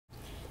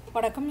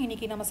வணக்கம்.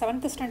 இன்னைக்கு நம்ம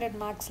 7th Standard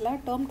Mathsல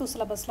term 2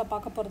 syllabusல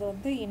பார்க்க போறது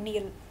வந்து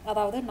எண்ணியல்,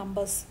 அதாவது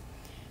நம்பர்ஸ்.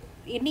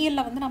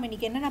 எண்ணியல்ல வந்து நம்ம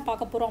இன்னைக்கு என்னென்ன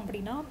பார்க்க போறோம்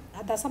அப்படின்னா,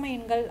 தசம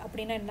எண்கள்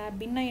அப்படின்னா என்ன,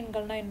 பின்ன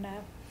எண்கள்னா என்ன,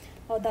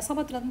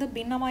 தசமத்துல இருந்து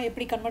பின்னமா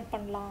எப்படி கன்வெர்ட்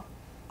பண்ணலாம்,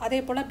 அதே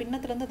போல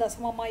பின்னத்துல இருந்து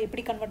தசமமா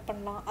எப்படி கன்வெர்ட்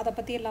பண்ணலாம், அதை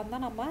பத்தி எல்லாம்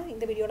தான் நம்ம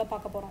இந்த வீடியோல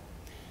பார்க்க போறோம்.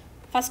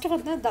 ஃபர்ஸ்ட்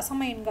வந்து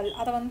தசம எண்கள்,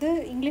 அதை வந்து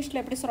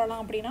இங்கிலீஷ்ல எப்படி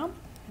சொல்லலாம் அப்படின்னா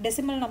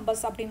டெசிமல்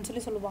நம்பர்ஸ்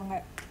அப்படின்னு சொல்லுவாங்க.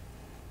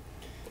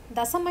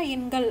 தசம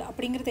எண்கள்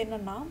அப்படிங்கிறது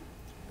என்னன்னா,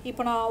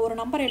 இப்போ நான் ஒரு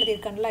நம்பர்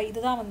எழுதியிருக்கேன்ல,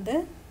 இதுதான் வந்து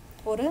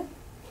ஒரு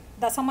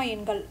தசம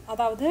எண்கள்,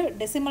 அதாவது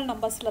டெசிமல்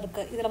நம்பர்ஸில்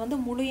இருக்குது. இதில் வந்து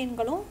முழு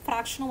எண்களும்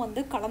ஃப்ராக்ஷனும்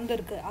வந்து கலந்து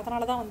இருக்குது.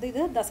 அதனால தான் வந்து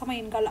இது தசம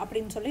எண்கள்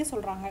அப்படின்னு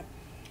சொல்கிறாங்க.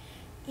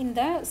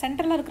 இந்த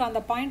சென்டரில் இருக்கிற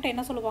அந்த பாயிண்ட்டை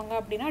என்ன சொல்லுவாங்க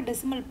அப்படின்னா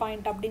டெசிமல்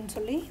பாயிண்ட் அப்படின்னு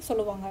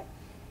சொல்லுவாங்க.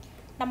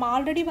 நம்ம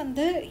ஆல்ரெடி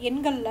வந்து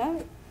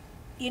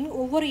எண்களில்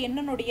ஒவ்வொரு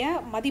எண்ணினுடைய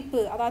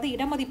மதிப்பு, அதாவது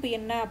இடமதிப்பு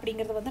என்ன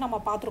அப்படிங்கிறது வந்து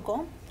நம்ம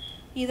பார்த்துருக்கோம்.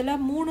 இதில்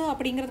 3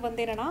 அப்படிங்கிறது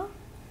வந்து என்னென்னா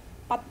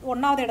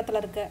 1வது இடத்துல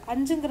இருக்குது,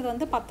 5ங்கிறது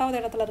வந்து 10வது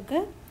இடத்துல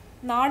இருக்குது,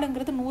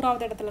 4ங்கிறது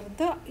 100வது இடத்துல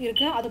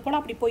இருக்குது. அது போல்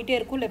அப்படி போயிட்டே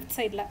இருக்கும் லெஃப்ட்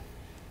சைடில்.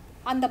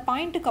 அந்த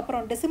பாயிண்ட்டுக்கு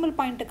அப்புறம் டெசிமல்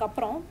பாயிண்ட்டுக்கு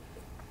அப்புறம்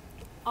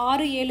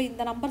 6, 7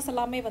 இந்த நம்பர்ஸ்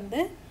எல்லாமே வந்து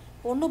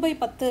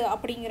 1/10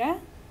 அப்படிங்கிற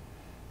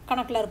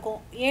கணக்கில் இருக்கும்.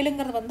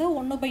 7ங்கிறது வந்து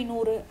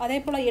 1/100, அதே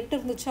போல் 8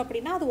 இருந்துச்சு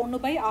அப்படின்னா அது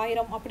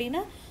 1/1000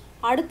 அப்படின்னு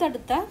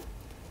அடுத்தடுத்த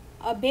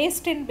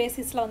பேஸ் 10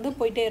 பேசிஸில் வந்து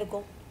போயிட்டே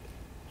இருக்கும்.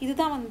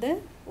 இதுதான் வந்து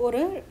ஒரு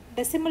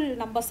டெசிமல்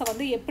நம்பர்ஸை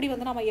வந்து எப்படி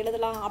வந்து நம்ம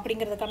எழுதலாம்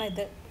அப்படிங்கிறதுக்கான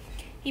இது.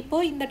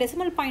 இப்போது இந்த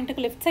டெசிமல்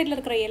பாயிண்ட்டுக்கு லெஃப்ட் சைடில்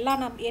இருக்கிற எல்லா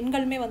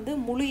எண்களுமே வந்து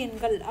முழு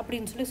எண்கள்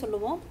அப்படின்னு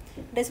சொல்லுவோம்.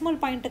 டெசிமல்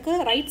பாயிண்ட்டுக்கு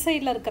ரைட்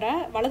சைடில் இருக்கிற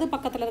வலது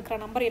பக்கத்தில் இருக்கிற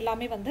நம்பர்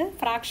எல்லாமே வந்து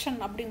ஃப்ராக்ஷன்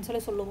அப்படின்னு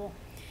சொல்லுவோம்.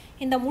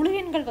 இந்த முழு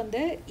எண்கள்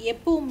வந்து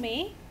எப்பவுமே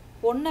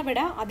 1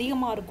 விட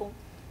அதிகமாக இருக்கும்.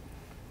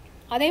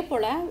 அதே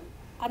போல்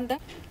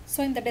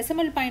இந்த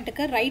டெசிமல்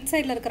பாயிண்ட்டுக்கு ரைட்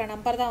சைடில் இருக்கிற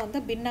நம்பர் தான் வந்து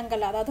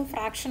பின்னங்கள், அதாவது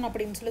ஃப்ராக்ஷன்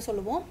அப்படின்னு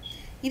சொல்லுவோம்.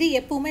 இது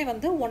எப்பவுமே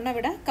வந்து 1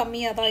 விட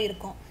கம்மியாக தான்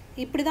இருக்கும்.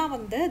 இப்படி தான்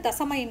வந்து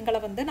தசம எண்களை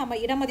வந்து நம்ம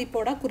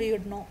இடமதிப்போட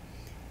குறியிடணும்.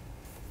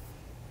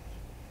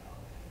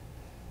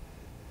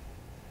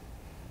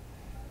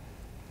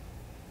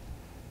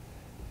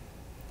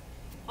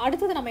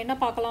 அடுத்தது நம்ம என்ன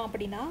பார்க்கலாம்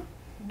அப்படின்னா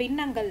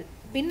பின்னங்கள்.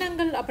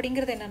 பின்னங்கள்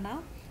அப்படிங்கிறது என்னென்னா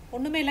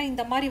ஒன்றுமே இல்லை,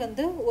 இந்த மாதிரி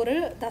வந்து ஒரு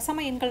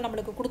தசம எண்கள்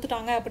நம்மளுக்கு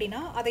கொடுத்துட்டாங்க அப்படின்னா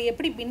அதை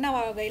எப்படி பின்ன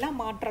வகையில்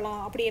மாற்றலாம்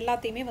அப்படி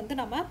எல்லாத்தையுமே வந்து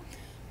நம்ம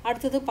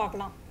அடுத்தது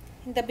பார்க்கலாம்.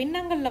 இந்த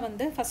பின்னங்களில்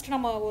வந்து ஃபஸ்ட்டு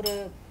நம்ம ஒரு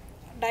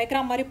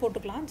டயக்ராம் மாதிரி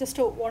போட்டுக்கலாம்.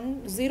 ஜஸ்ட்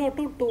 0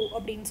 to 2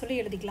 அப்படின்னு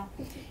எழுதிக்கலாம்.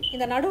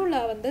 இந்த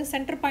நடுவில் வந்து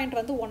சென்டர் பாயிண்ட்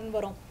வந்து 1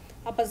 வரும்.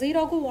 அப்போ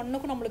 0க்கும்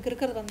 1க்கும் நம்மளுக்கு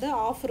இருக்கிறது வந்து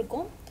ஆஃப்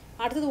இருக்கும்.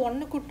 அடுத்தது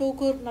 1க்கும்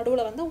 2க்கு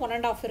நடுவில் வந்து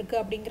 1.5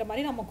 இருக்குது அப்படிங்கிற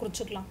மாதிரி நம்ம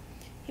குறிச்சிக்கலாம்.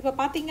 இப்போ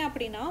பார்த்தீங்க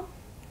அப்படின்னா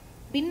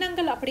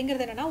பின்னங்கள்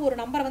அப்படிங்கிறது என்னென்னா ஒரு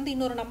நம்பரை வந்து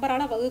இன்னொரு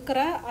நம்பரால்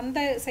வகுக்கிற அந்த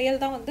செயல்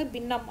தான் வந்து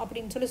பின்னம்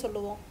அப்படின்னு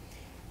சொல்லுவோம்.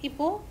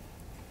 இப்போது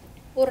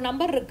ஒரு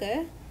நம்பர் இருக்குது,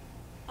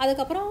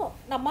 அதுக்கப்புறம்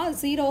நம்ம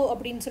 0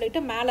 அப்படின்னு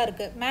சொல்லிட்டு மேலே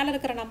இருக்குது. மேலே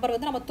இருக்கிற நம்பர்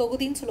வந்து நம்ம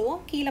தொகுதின்னு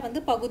சொல்லுவோம், கீழே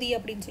வந்து பகுதி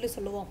அப்படின்னு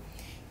சொல்லுவோம்.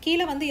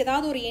 கீழே வந்து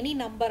ஏதாவது ஒரு எனி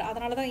நம்பர்,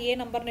 அதனால தான் ஏ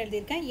நம்பர்னு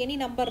எழுதியிருக்கேன். எனி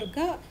நம்பர்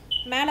இருக்குது,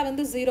 மேலே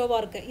வந்து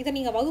 0வாக இருக்குது. இதை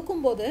நீங்கள்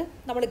வகுக்கும்போது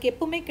நம்மளுக்கு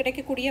எப்பவுமே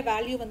கிடைக்கக்கூடிய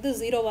வேல்யூ வந்து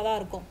 0வாக தான்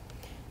இருக்கும்.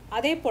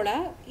 அதே போல்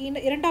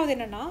இரண்டாவது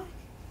என்னென்னா,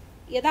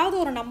 ஏதாவது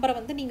ஒரு நம்பரை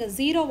வந்து நீங்கள்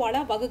 0வால்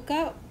வகுக்க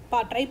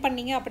ட்ரை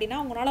பண்ணீங்க அப்படின்னா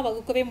உங்களால்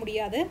வகுக்கவே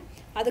முடியாது,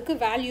 அதுக்கு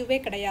வேல்யூவே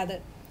கிடையாது.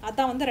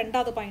 அதுதான் வந்து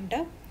 2வது பாயிண்ட்டு.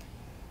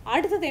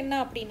 அடுத்தது என்ன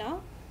அப்படின்னா,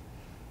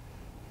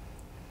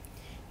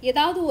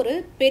 ஏதாவது ஒரு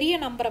பெரிய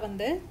நம்பரை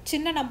வந்து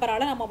சின்ன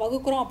நம்பரால் நம்ம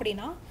வகுக்கிறோம்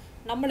அப்படின்னா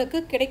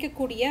நம்மளுக்கு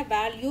கிடைக்கக்கூடிய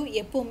வேல்யூ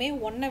எப்பவுமே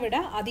 1 விட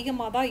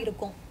அதிகமாக தான்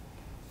இருக்கும்.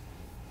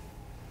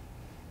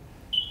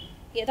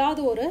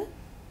 ஏதாவது ஒரு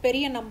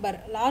பெரிய number,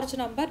 large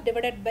number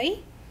divided by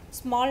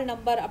small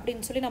number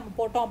அப்படின்னு நம்ம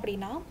போட்டோம்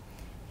அப்படின்னா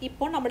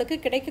இப்போ நம்மளுக்கு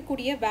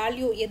கிடைக்கக்கூடிய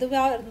வேல்யூ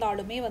எதுவாக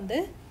இருந்தாலுமே வந்து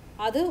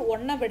அது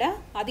 1 விட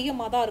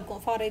அதிகமாக தான்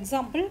இருக்கும். ஃபார்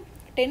எக்ஸாம்பிள்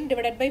 10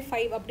 divided by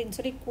 5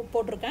 அப்படின்னு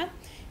போட்டிருக்கேன்.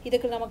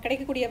 இதுக்கு நமக்கு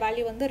கிடைக்கக்கூடிய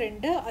வேல்யூ வந்து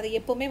 2. அது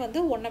எப்போவுமே வந்து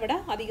 1 விட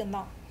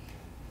அதிகம்தான்.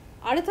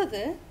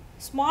 அடுத்தது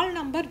small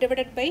number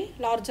divided by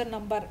larger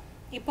number.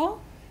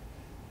 இப்போது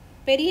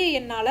பெரிய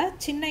எண்ணால்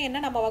சின்ன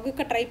எண்ணை நம்ம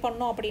வகுக்க ட்ரை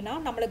பண்ணோம் அப்படின்னா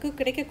நம்மளுக்கு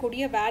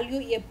கிடைக்கக்கூடிய வேல்யூ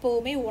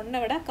எப்போவுமே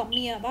 1 விட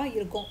கம்மியாக தான்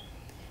இருக்கும்.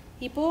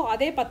 இப்போது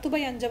அதே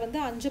 10/5 வந்து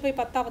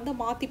 5/10 வந்து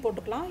மாற்றி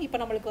போட்டுக்கலாம். இப்போ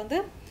நம்மளுக்கு வந்து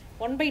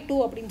 1/2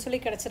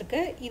 அப்படின்னு கிடச்சிருக்கு.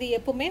 இது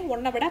எப்பவுமே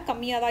 1 விட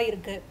கம்மியாக தான்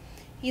இருக்குது.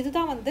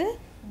 இதுதான் வந்து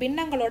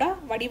பின்னங்களோட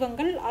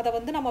வடிவங்கள். அதை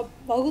வந்து நம்ம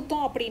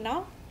வகுத்தோம் அப்படின்னா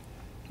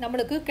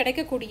நம்மளுக்கு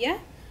கிடைக்கக்கூடிய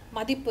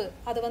மதிப்பு,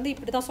 அது வந்து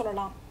இப்படி தான்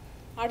சொல்லலாம்.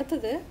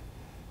 அடுத்தது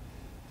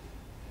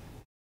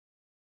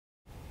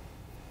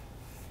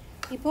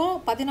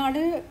இப்போது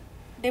 14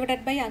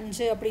 divided by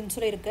 5 அப்படின்னு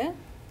சொல்லியிருக்கு.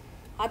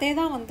 அதே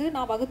தான் வந்து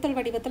நான் வகுத்தல்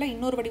வடிவத்தில்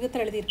இன்னொரு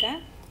வடிவத்தில் எழுதியிருக்கேன்.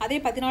 அதே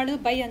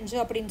 14/5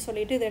 அப்படின்னு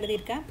சொல்லிட்டு இது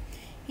எழுதியிருக்கேன்.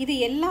 இது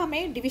எல்லாமே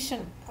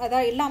டிவிஷன்,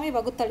 அதாவது எல்லாமே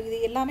வகுத்தல். இது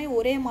எல்லாமே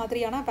ஒரே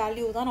மாதிரியான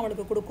வேல்யூ தான்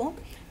நம்மளுக்கு கொடுக்கும்.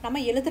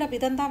 நம்ம எழுதுகிற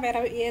விதம் தான் வேற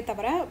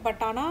தவிர,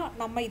 பட் ஆனால்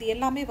நம்ம இது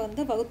எல்லாமே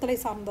வந்து வகுத்தலை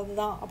சார்ந்தது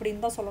தான்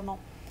அப்படின்னு தான்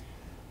சொல்லணும்.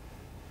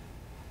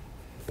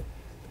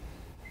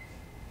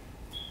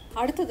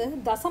 அடுத்தது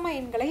தசம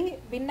எண்களை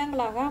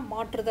பின்னங்களாக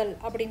மாற்றுதல்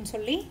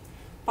அப்படின்னு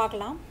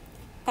பார்க்கலாம்.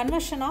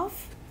 Conversion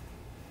of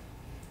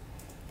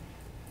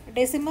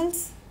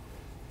decimals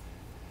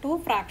to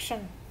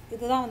fraction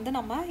இதுதான் வந்து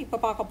நம்ம இப்போ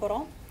பார்க்க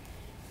போகிறோம்.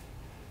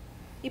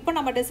 இப்போ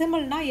நம்ம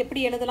டெசிமல்னால்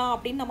எப்படி எழுதலாம்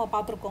அப்படின்னு நம்ம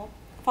பார்த்துருக்கோம்.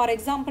 ஃபார்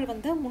எக்ஸாம்பிள்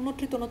வந்து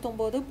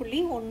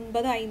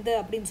 399.95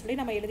 அப்படின்னு சொல்லி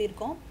நம்ம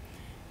எழுதியிருக்கோம்.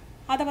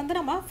 அதை வந்து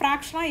நம்ம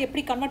ஃப்ராக்ஷனாக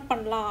எப்படி கன்வெர்ட்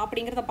பண்ணலாம்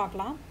அப்படிங்கிறத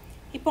பார்க்கலாம்.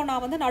 இப்போ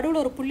நான் வந்து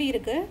நடுவில் ஒரு புள்ளி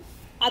இருக்குது,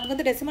 அது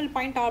வந்து டெசிமல்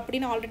பாயிண்ட்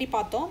அப்படின்னு ஆல்ரெடி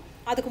பார்த்தோம்.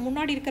 அதுக்கு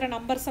முன்னாடி இருக்கிற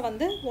நம்பர்ஸை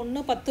வந்து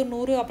 1, 10,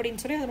 100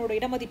 அப்படின்னு சொல்லி அதனோட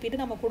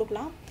இடமதிப்பீடு நம்ம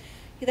கொடுக்கலாம்.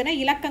 இதனை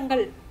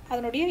இலக்கங்கள்,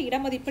 அதனுடைய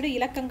இடமதிப்பீடு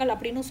இலக்கங்கள்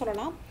அப்படின்னு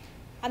சொல்லலாம்.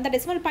 அந்த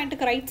டெசிமல்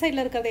பாயிண்ட்டுக்கு ரைட்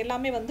சைடில் இருக்கிறது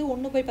எல்லாமே வந்து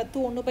 1/10,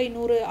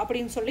 1/100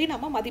 அப்படின்னு சொல்லி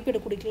நம்ம மதிப்பீடு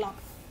கொடுக்கலாம்.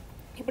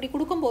 இப்படி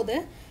கொடுக்கும்போது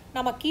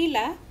நம்ம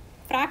கீழே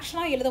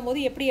ஃப்ராக்ஷனாக எழுதும் போது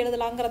எப்படி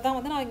எழுதலாங்கிறது தான்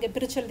வந்து நான் இங்கே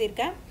பிரித்து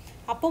எழுதியிருக்கேன்.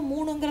 அப்போ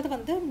 3ங்கிறது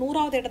வந்து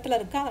 100வது இடத்துல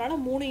இருக்குது,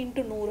 அதனால் 3 ×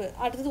 100.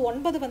 அடுத்தது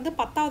 9 வந்து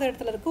 10வது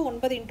இடத்துல இருக்குது,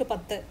 9 ×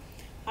 10.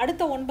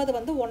 அடுத்த 9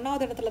 வந்து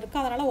 1வது இடத்துல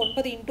இருக்குது, அதனால்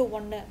 9 ×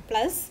 1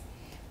 ப்ளஸ்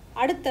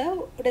அடுத்த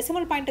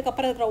டெசிமல் பாயிண்ட்டுக்கு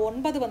அப்புறம் இருக்கிற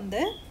 9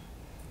 வந்து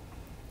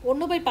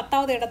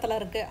 1/10வது இடத்துல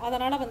இருக்குது,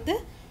 அதனால் வந்து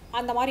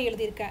அந்த மாதிரி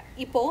எழுதியிருக்கேன்.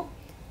 இப்போது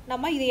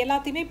நம்ம இது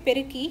எல்லாத்தையுமே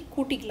பெருக்கி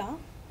கூட்டிக்கலாம்.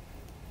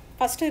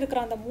 ஃபஸ்ட்டு இருக்கிற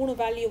அந்த 3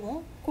 வேல்யூவும்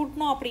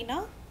கூட்டினோம் அப்படின்னா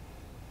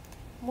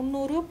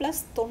 300 +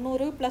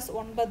 90 +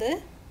 9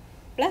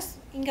 ப்ளஸ்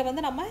இங்கே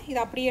வந்து நம்ம இதை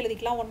அப்படியே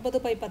எழுதிக்கலாம்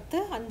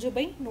 9/10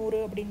 5/100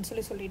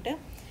 அப்படின்னு சொல்லிட்டு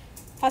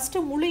ஃபஸ்ட்டு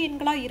முழு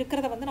எண்களாக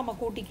இருக்கிறத வந்து நம்ம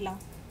கூட்டிக்கலாம்.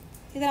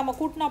 இதை நம்ம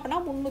கூட்டினோம்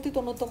அப்படின்னா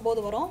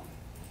 399 வரும்.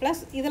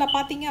 ப்ளஸ் இதில்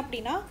பார்த்தீங்க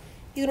அப்படின்னா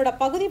இதனோட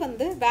பகுதி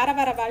வந்து வேறு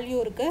வேறு வேல்யூ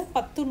இருக்குது,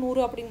 10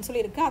 100 அப்படின்னு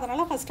சொல்லி இருக்குது.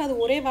 அதனால் ஃபஸ்ட்டு அது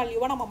ஒரே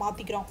வேல்யூவாக நம்ம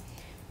மாற்றிக்கிறோம்.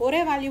 ஒரே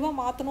வேல்யூவாக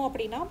மாற்றணும்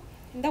அப்படின்னா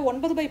இந்த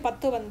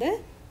 9/10 வந்து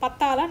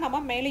 10ஆல் நம்ம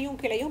மேலேயும்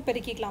கீழையும்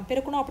பெருக்கிக்கலாம்.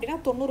 பெருக்கணும் அப்படின்னா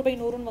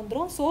 90/100ன்னு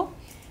வந்துடும். ஸோ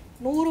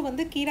 100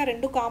 வந்து கீழே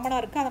 2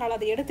 காமனாக இருக்குது, அதனால்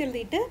அதை எடுத்து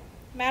எழுதிட்டு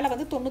மேலே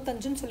வந்து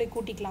 95ன்னு சொல்லி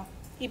கூட்டிக்கலாம்.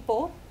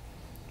 இப்போது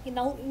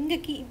இங்கே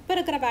இப்போ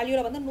இருக்கிற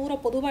வேல்யூவில் வந்து 100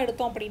 பொதுவாக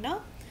எடுத்தோம் அப்படின்னா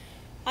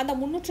அந்த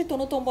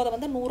 399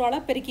 வந்து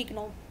 100ஆல்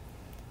பெருக்கிக்கணும்.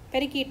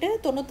 பெருக்கிட்டு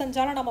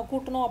 95ஆல் நம்ம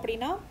கூட்டணும்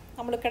அப்படின்னா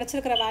நம்மளுக்கு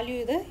கிடச்சிருக்கிற வேல்யூ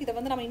இது. இதை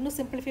வந்து நம்ம இன்னும்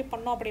சிம்பிளிஃபை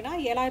பண்ணோம் அப்படின்னா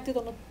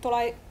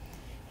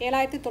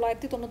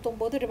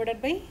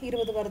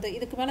 7999/20 வருது.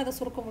 இதுக்கு மேலே அதை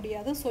சுருக்க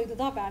முடியாது. ஸோ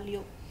இதுதான்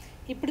வேல்யூ.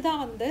 இப்படி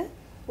தான் வந்து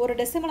ஒரு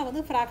டெசிமலை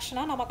வந்து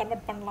ஃப்ராக்ஷனாக நம்ம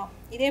கன்வெர்ட் பண்ணலாம்.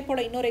 இதே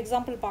போல் இன்னொரு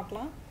எக்ஸாம்பிள்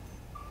பார்க்கலாம்.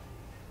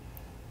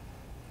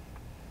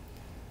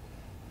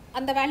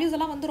 அந்த வேல்யூஸ்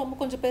எல்லாம் வந்து ரொம்ப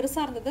கொஞ்சம்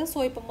பெருசாக இருந்தது. ஸோ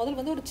இப்போ முதல்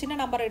வந்து ஒரு சின்ன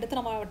நம்பரை எடுத்து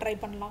நம்ம ட்ரை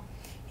பண்ணலாம்.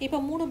 இப்போ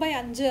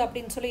 3/5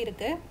 அப்படின்னு சொல்லி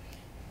இருக்குது.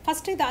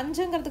 ஃபஸ்ட்டு இது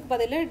 5ங்கிறதுக்கு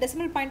பதில்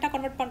டெசிமல் பாயிண்ட்டாக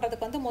கன்வெர்ட்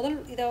பண்ணுறதுக்கு வந்து முதல்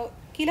இதை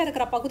கீழே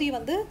இருக்கிற பகுதியை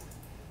வந்து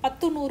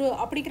 10 100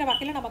 அப்படிங்கிற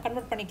வகையில் நம்ம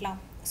கன்வெர்ட் பண்ணிக்கலாம்.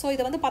 ஸோ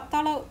இதை வந்து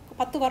 10ஆல்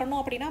 10 வரணும்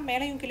அப்படின்னா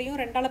மேலேயும் கீழேயும்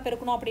 2ஆல்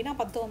பெருக்கணும் அப்படின்னா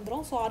 10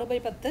 வந்துடும். ஸோ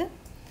 6/10.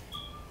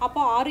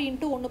 அப்போ 6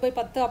 ×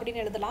 1/10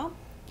 அப்படின்னு எழுதலாம்.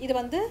 இது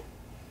வந்து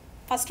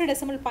ஃபஸ்ட்டு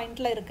டெசிமல்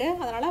பாயிண்டில் இருக்குது,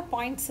 அதனால்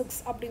 0.6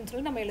 அப்படின்னு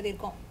சொல்லி நம்ம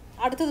எழுதியிருக்கோம்.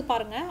 அடுத்தது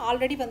பாருங்கள்,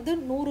 ஆல்ரெடி வந்து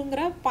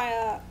 100ங்கிற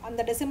அந்த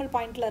டெசிமல்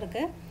பாயிண்டில்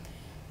இருக்குது.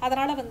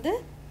 அதனால் வந்து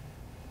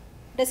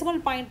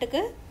டெசிமல்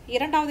பாயிண்ட்டுக்கு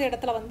 2வது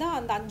இடத்துல வந்து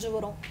அந்த 5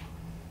 வரும்.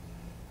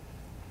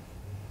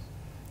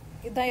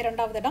 இதுதான்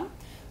 2வது இடம்.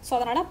 ஸோ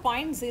அதனால்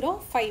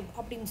 0.05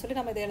 அப்படின்னு சொல்லி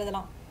நம்ம இதை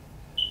எழுதலாம்.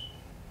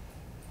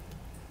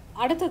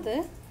 அடுத்தது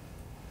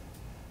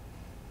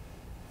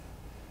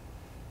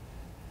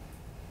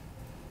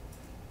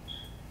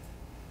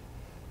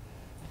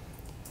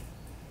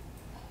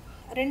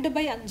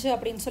 (2/5)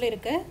 அப்படின்னு சொல்லி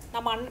இருக்குது.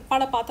 நம்ம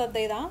அன்பால்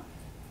பார்த்ததே தான்.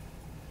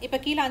 இப்போ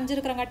கீழே 5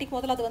 இருக்கிறங்காட்டிக்கு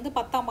முதல்ல அது வந்து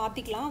 10ஆக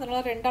மாற்றிக்கலாம்.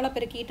 அதனால் 2ஆல்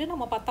பெருக்கிட்டு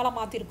நம்ம 10ஆல்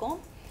மாற்றிருக்கோம்.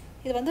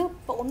 இது வந்து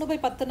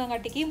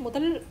 1/10ங்காட்டிக்கு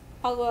முதல்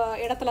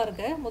இடத்துல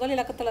இருக்குது, முதல்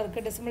இலக்கத்தில்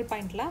இருக்குது டெசிமல்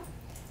பாயிண்டில்.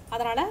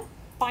 அதனால்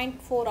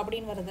 0.4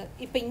 அப்படின்னு வருது.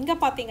 இப்போ இங்கே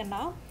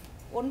பார்த்தீங்கன்னா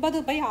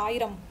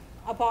 9/1000.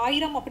 அப்போ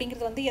 1000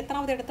 அப்படிங்கிறது வந்து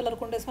எத்தனாவது இடத்துல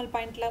இருக்கும் டெசிமல்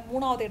பாயிண்டில்?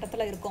 3வது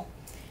இடத்துல இருக்கும்.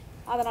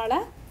 அதனால்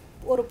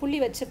ஒரு புள்ளி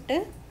வச்சுட்டு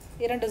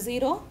 2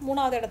 0,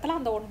 3வது இடத்துல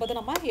அந்த 9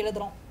 நம்ம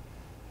எழுதுகிறோம்.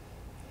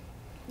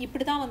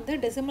 இப்படி தான் வந்து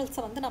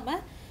டெசிமல்ஸை வந்து நம்ம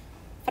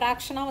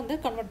ஃப்ராக்ஷனாக வந்து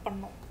கன்வெர்ட்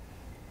பண்ணணும்.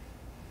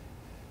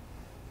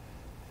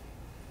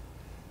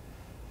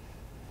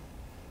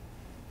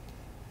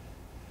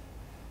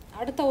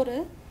 அடுத்த ஒரு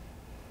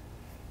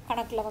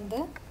கணக்கில் வந்து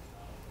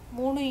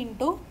 3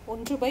 ×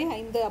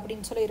 1/5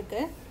 அப்படின்னு சொல்லி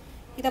இருக்குது.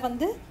 இதை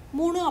வந்து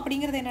 3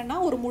 அப்படிங்கிறது என்னென்னா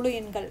ஒரு முழு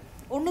எண்கள்,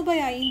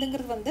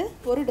 1/5ங்கிறது வந்து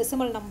ஒரு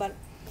டெசிமல் நம்பர்.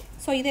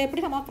 ஸோ இதை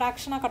எப்படி நம்ம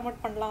ஃப்ராக்ஷனாக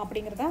கன்வெர்ட் பண்ணலாம்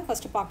அப்படிங்கிறத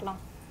ஃபஸ்ட்டு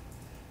பார்க்கலாம்.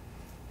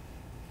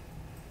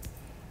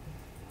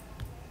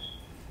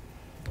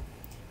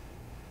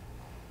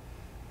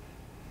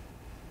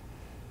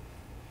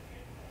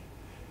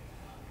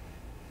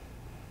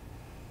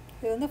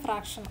 இது வந்து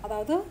ஃப்ராக்ஷன்,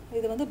 அதாவது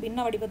இது வந்து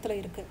பின்ன வடிவத்தில்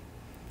இருக்குது.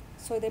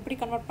 ஸோ இதை எப்படி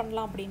கன்வெர்ட்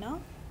பண்ணலாம் அப்படின்னா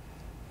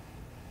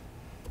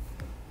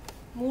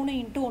 3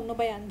 ×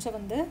 1/5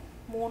 வந்து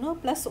 3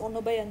 +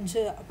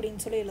 1/5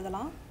 அப்படின்னு சொல்லி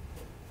எழுதலாம்.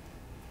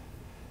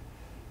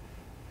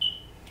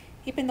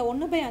 இப்போ இந்த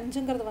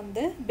 1/5ங்கிறது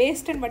வந்து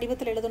பேஸ் 10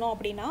 வடிவத்தில் எழுதணும்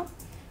அப்படின்னா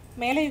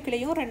மேலே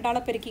கீழையும்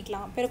 2ஆல்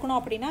பெருக்கிக்கலாம். பெருக்கணும்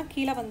அப்படின்னா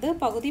கீழே வந்து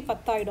பகுதி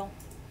 10 ஆகிடும்.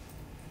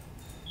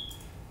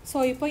 ஸோ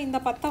இப்போ இந்த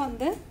 10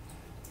 வந்து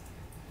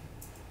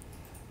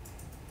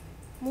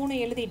 3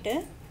 எழுதிட்டு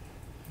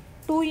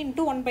 2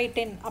 ×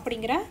 1/10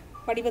 அப்படிங்கிற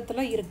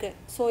வடிவத்தில் இருக்குது.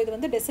 ஸோ இது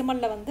வந்து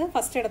டெசிமலில் வந்து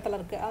ஃபஸ்ட் இடத்துல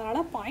இருக்குது.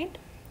 அதனால்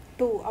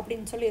 0.2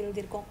 அப்படின்னு சொல்லி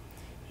எழுதியிருக்கோம்.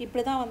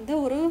 இப்படி தான் வந்து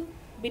ஒரு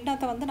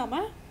பின்னத்தை வந்து நம்ம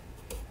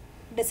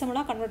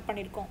டெசிமலாக கன்வெர்ட்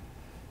பண்ணியிருக்கோம்.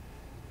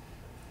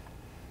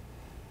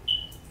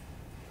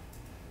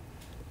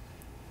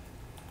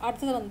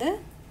 அடுத்தது வந்து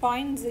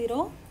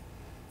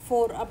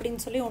 0.04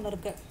 அப்படின்னு சொல்லி ஒன்று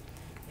இருக்குது.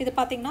 இது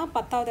பார்த்திங்கன்னா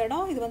 10வது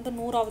இடம், இது வந்து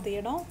 100வது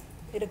இடம்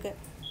இருக்குது.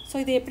 ஸோ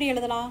இது எப்படி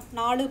எழுதலாம்?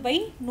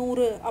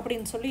 4/100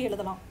 அப்படின்னு சொல்லி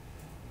எழுதலாம்.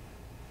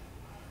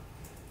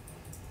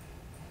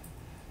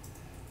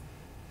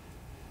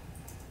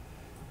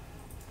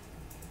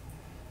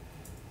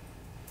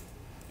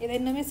 இதை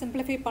இன்னுமே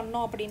சிம்பிளிஃபை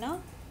பண்ணோம் அப்படின்னா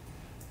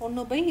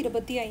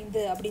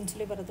 1/25 அப்படின்னு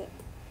சொல்லி வருது.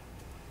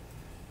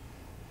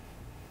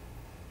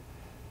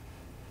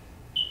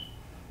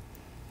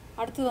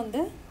 அடுத்து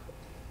வந்து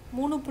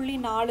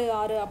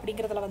 3.46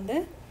 அப்படிங்கிறதுல வந்து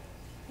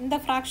இந்த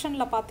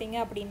ஃப்ராக்ஷனில் பார்த்தீங்க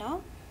அப்படின்னா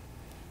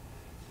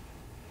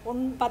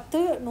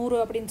 10 100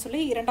 அப்படின்னு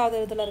சொல்லி இரண்டாவது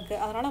இதில்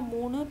இருக்குது. அதனால்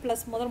 3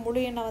 ப்ளஸ் முதல்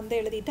முழு எண்ணை வந்து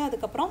எழுதிட்டு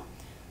அதுக்கப்புறம்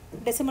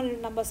டெசிமல்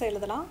நம்பர்ஸை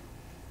எழுதலாம்.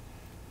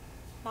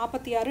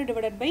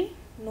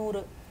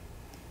 46/100.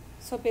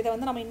 ஸோ இப்போ இதை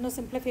வந்து நம்ம இன்னும்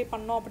சிம்பிளிஃபை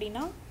பண்ணோம்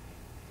அப்படின்னா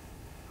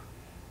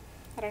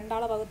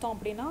 2ஆல் வகுத்தோம்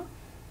அப்படின்னா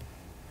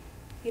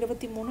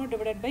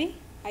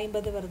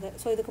 23/50 வருது.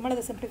 ஸோ இதுக்கு மேலே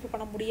இதை சிம்பிளிஃபை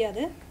பண்ண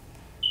முடியாது.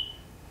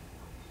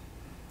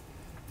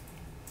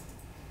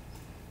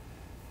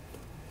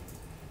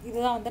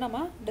 இதுதான் வந்து நம்ம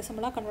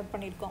டெசிமலாக கன்வெர்ட்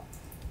பண்ணியிருக்கோம்.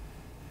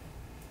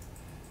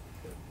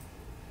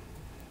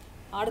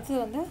 அடுத்தது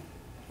வந்து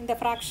இந்த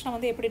ஃப்ராக்ஷனை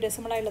வந்து எப்படி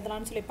டெசிமலாக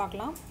எழுதலாம்னு சொல்லி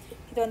பார்க்கலாம்.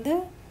 இது வந்து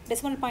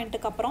டெசிமல்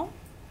பாயிண்ட்டுக்கு அப்புறம்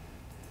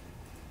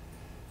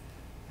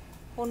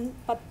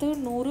 10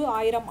 100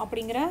 1000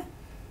 அப்படிங்கிற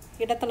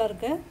இடத்துல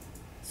இருக்குது.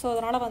 ஸோ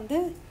அதனால் வந்து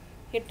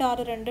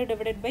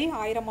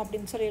 862/1000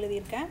 அப்படின்னு சொல்லி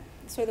எழுதியிருக்கேன்.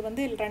 ஸோ இது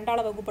வந்து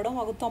 2ஆல் வகுப்படும்.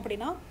 வகுத்தோம்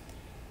அப்படின்னா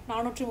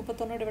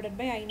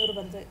 431/500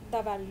 வருது.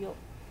 The value.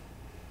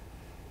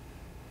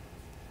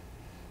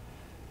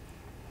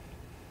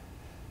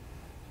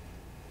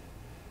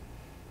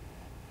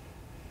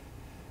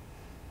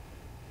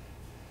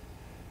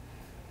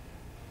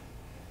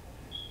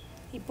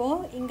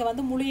 இப்போது இங்கே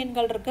வந்து முழு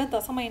எண்கள் இருக்குது,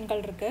 தசம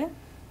எண்கள் இருக்குது.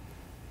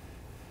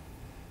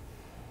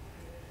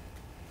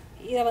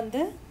 இதை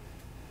வந்து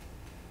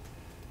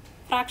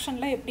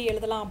ஃப்ராக்ஷனில் எப்படி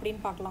எழுதலாம்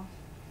அப்படின்னு பார்க்கலாம்.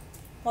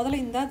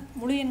 முதல்ல இந்த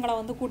முழு எண்களை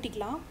வந்து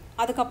கூட்டிக்கலாம்.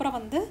 அதுக்கப்புறம்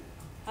வந்து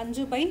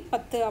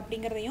 5/10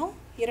 அப்படிங்கிறதையும்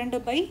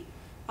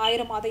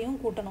 2/1000 அதையும்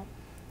கூட்டணும்.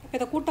 இப்போ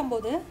இதை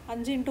கூட்டும்போது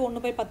 5 ×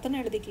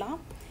 1/10ன்னு எழுதிக்கலாம்.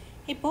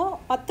 இப்போது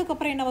 10க்கு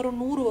அப்புறம் என்ன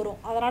வரும்? 100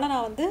 வரும். அதனால்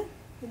நான் வந்து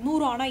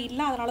 100 ஆனால்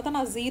இல்லை, அதனால தான்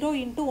நான் 0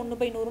 ×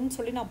 1/100ன்னு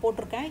சொல்லி நான்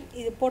போட்டிருக்கேன்.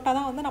 இது போட்டால்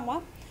தான் வந்து நம்ம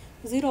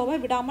 0வை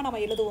விடாமல் நம்ம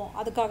எழுதுவோம்.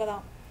 அதுக்காக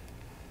தான்.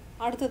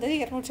 அடுத்தது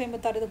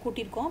 256 இது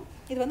கூட்டியிருக்கோம்.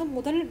 இது வந்து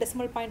முதல்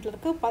டெசிமல் பாயிண்டில்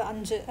இருக்குது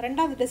 5.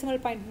 ரெண்டாவது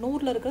டெசிமல் பாயிண்ட்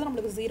 100ல் இருக்கிறது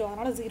நம்மளுக்கு 0,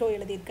 அதனால் 0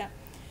 எழுதியிருக்கேன்.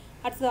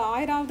 அடுத்தது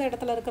 1000வது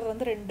இடத்துல இருக்கிறது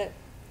வந்து 2.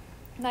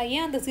 நான்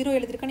ஏன் அந்த 0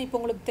 எழுதியிருக்கேன்னு இப்போ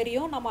உங்களுக்கு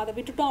தெரியும். நம்ம அதை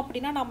விட்டுட்டோம்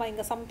அப்படின்னா நம்ம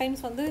இங்கே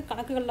சம்டைம்ஸ் வந்து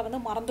கணக்குகளில்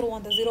வந்து மறந்துடுவோம்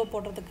அந்த 0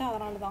 போடுறதுக்கு.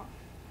 அதனால தான்.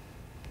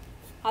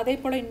 அதே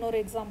போல் இன்னொரு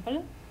எக்ஸாம்பிள்.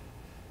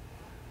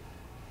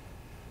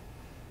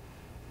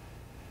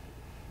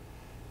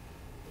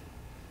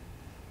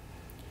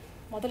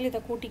 முதல்ல இதை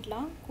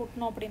கூட்டிக்கலாம்.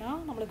 கூட்டினோம் அப்படின்னா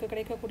நம்மளுக்கு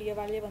கிடைக்கக்கூடிய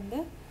வேல்யூ வந்து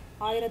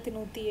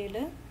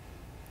 1107.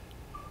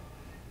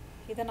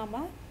 இதை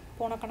நம்ம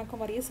போன கணக்கு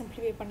மாதிரியே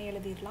சிம்பிளிஃபை பண்ணி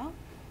எழுதிடலாம்.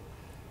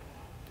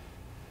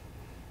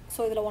 ஸோ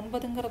இதில்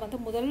 9ங்கிறது வந்து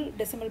முதல்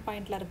டெசிமல்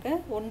பாயிண்டில் இருக்குது,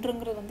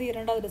 1ங்கிறது வந்து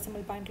இரண்டாவது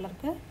டெசிமல் பாயிண்டில்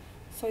இருக்குது.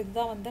 ஸோ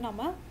இதுதான் வந்து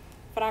நம்ம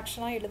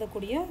ஃப்ராக்ஷனாக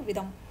எழுதக்கூடிய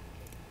விதம்.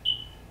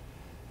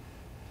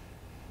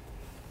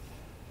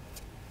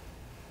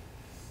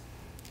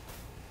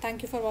 Thank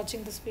you for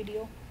watching this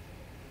video.